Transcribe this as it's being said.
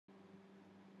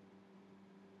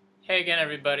Hey again,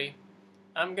 everybody.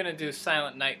 I'm gonna do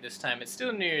Silent Night this time. It's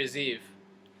still New Year's Eve,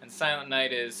 and Silent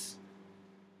Night is,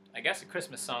 I guess, a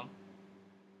Christmas song.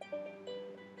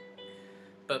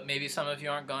 But maybe some of you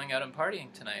aren't going out and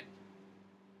partying tonight.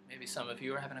 Maybe some of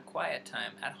you are having a quiet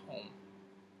time at home.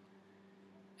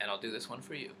 And I'll do this one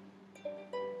for you.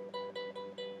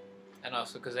 And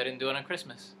also because I didn't do it on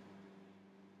Christmas.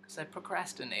 Because I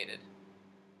procrastinated.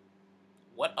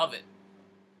 What of it?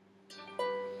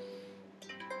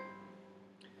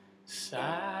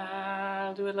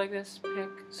 I'll do it like this. Pick,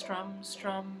 strum,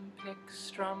 strum, pick,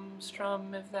 strum,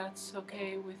 strum, if that's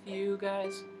okay with you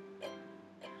guys.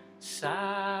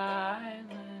 Silent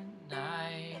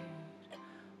night,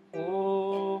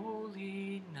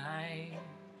 holy night,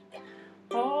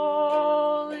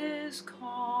 all is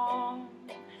calm,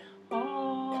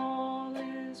 all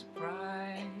is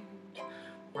bright,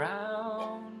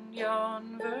 round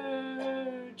yon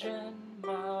virgin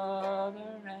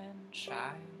mother and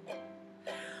child.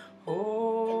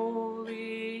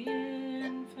 Holy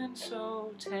infant,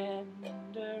 so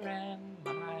tender and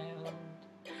mild,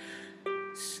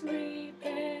 sleep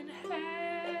in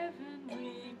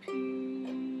heavenly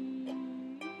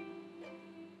peace,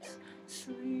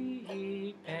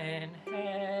 sleep in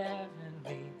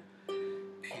heavenly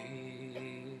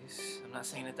peace. I'm not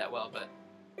saying it that well, but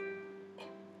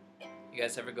you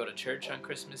guys ever go to church on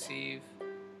Christmas Eve?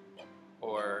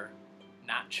 Or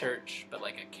not church, but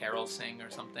like a carol sing or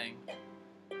something?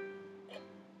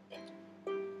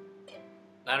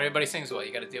 Not everybody sings well,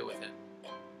 you gotta deal with it.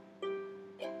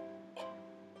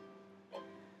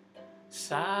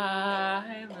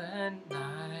 Silent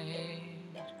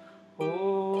night,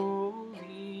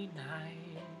 holy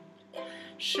night,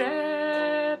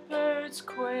 shepherds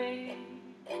quake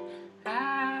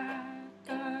at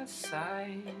the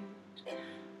sight.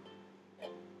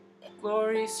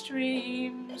 Glory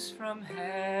streams from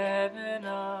heaven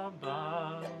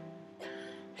above,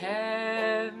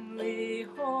 heavenly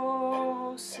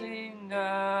hosts sing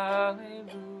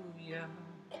Alleluia.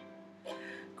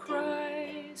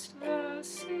 Christ the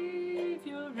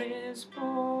Savior is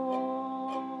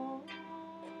born,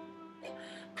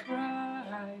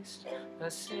 Christ the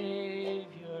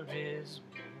Savior is born.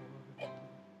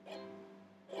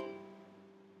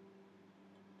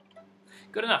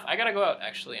 Good enough. I gotta go out,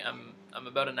 actually. I'm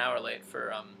about an hour late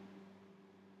for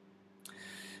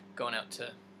going out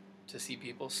to see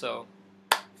people, so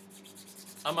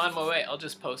I'm on my way. I'll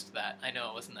just post that. I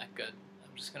know it wasn't that good.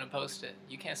 I'm just gonna post it.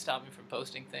 You can't stop me from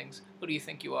posting things. Who do you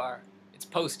think you are? It's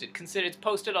posted. Consider it's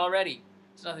posted already.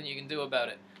 There's nothing you can do about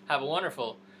it. Have a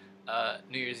wonderful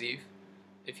New Year's Eve.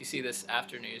 If you see this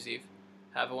after New Year's Eve,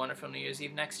 have a wonderful New Year's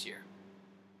Eve next year.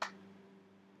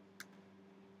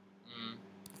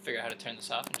 Figure out how to turn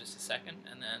this off in just a second,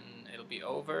 and then it'll be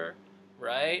over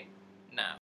right now.